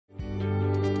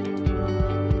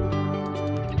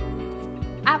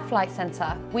Flight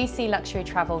Centre, we see luxury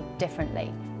travel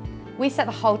differently. We set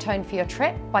the whole tone for your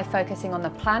trip by focusing on the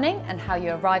planning and how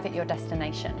you arrive at your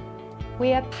destination.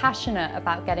 We are passionate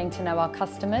about getting to know our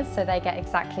customers so they get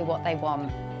exactly what they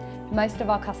want. Most of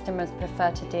our customers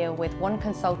prefer to deal with one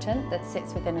consultant that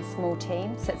sits within a small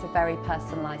team, so it's a very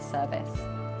personalised service.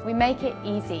 We make it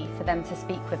easy for them to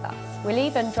speak with us. We'll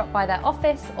even drop by their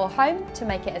office or home to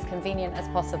make it as convenient as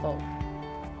possible.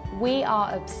 We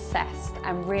are obsessed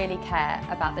and really care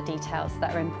about the details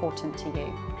that are important to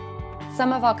you.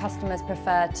 Some of our customers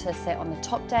prefer to sit on the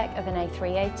top deck of an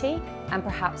A380 and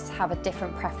perhaps have a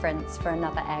different preference for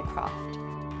another aircraft.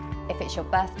 If it's your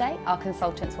birthday, our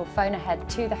consultants will phone ahead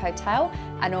to the hotel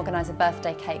and organise a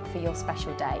birthday cake for your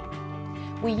special day.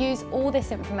 We use all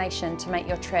this information to make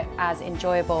your trip as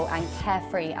enjoyable and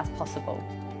carefree as possible.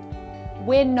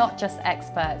 We're not just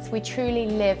experts, we truly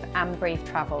live and breathe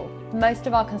travel. Most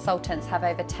of our consultants have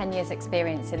over 10 years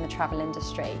experience in the travel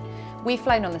industry. We've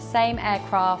flown on the same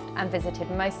aircraft and visited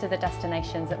most of the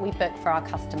destinations that we book for our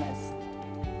customers.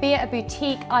 Be it a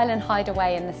boutique island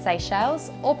hideaway in the Seychelles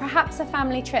or perhaps a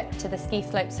family trip to the ski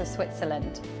slopes of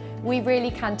Switzerland, we really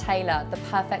can tailor the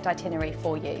perfect itinerary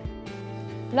for you.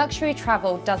 Luxury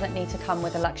travel doesn't need to come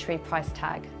with a luxury price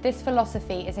tag. This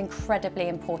philosophy is incredibly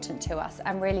important to us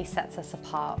and really sets us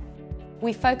apart.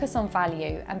 We focus on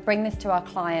value and bring this to our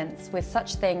clients with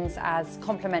such things as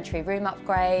complimentary room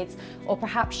upgrades or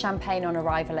perhaps champagne on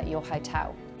arrival at your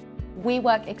hotel. We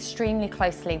work extremely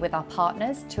closely with our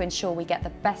partners to ensure we get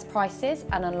the best prices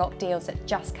and unlock deals that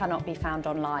just cannot be found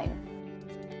online.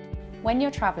 When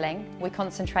you're traveling, we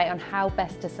concentrate on how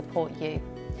best to support you.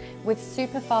 With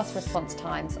super fast response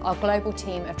times, our global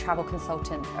team of travel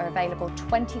consultants are available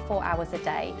 24 hours a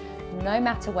day, no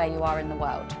matter where you are in the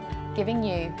world, giving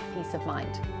you peace of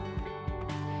mind.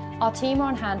 Our team are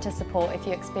on hand to support if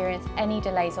you experience any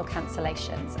delays or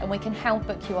cancellations, and we can help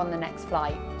book you on the next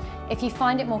flight. If you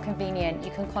find it more convenient,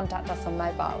 you can contact us on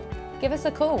mobile. Give us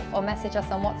a call or message us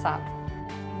on WhatsApp.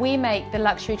 We make the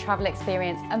luxury travel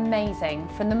experience amazing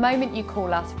from the moment you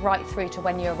call us right through to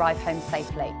when you arrive home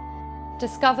safely.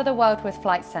 Discover the world with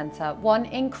Flight Centre, one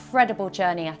incredible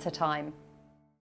journey at a time.